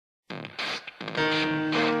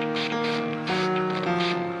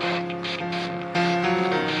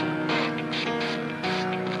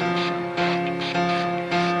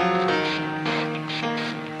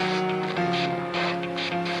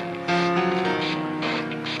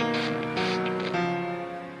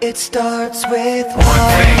It starts with one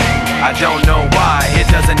thing, I don't know why. It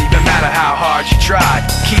doesn't even matter how hard you try.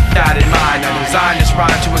 Keep that in mind. I designed this rhyme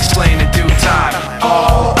to explain in due time.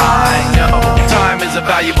 All I know, time is a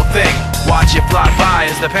valuable thing. Watch it fly by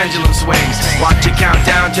as the pendulum swings. Watch it count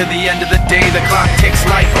down to the end of the day. The clock takes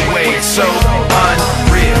life away. It's so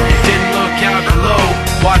unreal. Didn't look out below.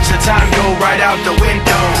 Watch the time go right out the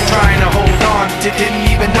window. Trying to hold on, didn't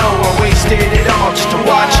even know I wasted it all just to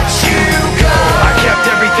watch you go. I kept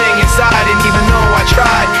everything inside, and even though I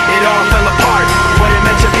tried, it all fell apart. What it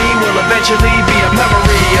meant to be will eventually be a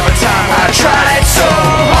memory of a time I tried so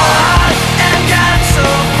hard and got so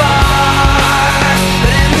far,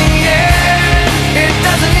 but in the end, it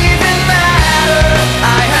doesn't even matter.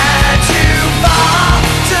 I had to fall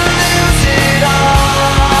to lose it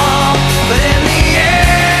all, but in the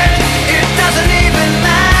end, it doesn't even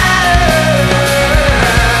matter.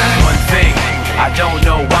 One thing, I don't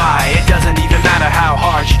know why. It doesn't even matter how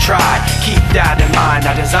hard you try. Keep that in mind.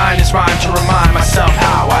 I designed this rhyme to remind myself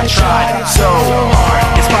how I tried so hard.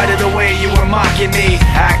 In spite of the way you were mocking me,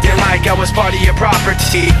 acting like I was part of your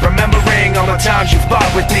property, remembering all the times you fought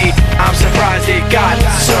with me, I'm surprised it got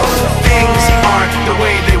so. Things aren't the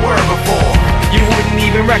way they were before. You wouldn't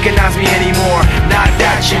even recognize me anymore. Not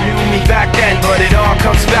that you knew me back then, but it all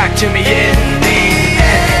comes back to me in the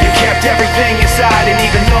end. You kept everything inside, and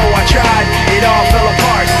even though I tried, it all fell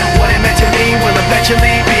apart. What it meant to me will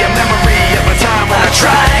eventually be a memory of a time when I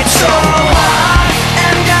tried so hard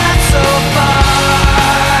and got so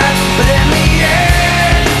far, but in the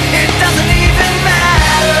end, it doesn't even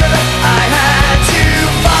matter. I had to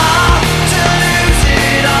fall to lose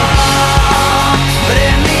it all, but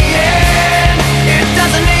in the end, it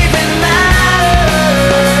doesn't even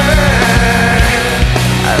matter.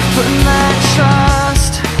 I put my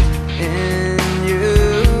trust in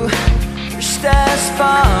you, pushed as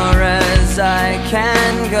far as I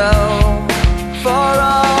can go.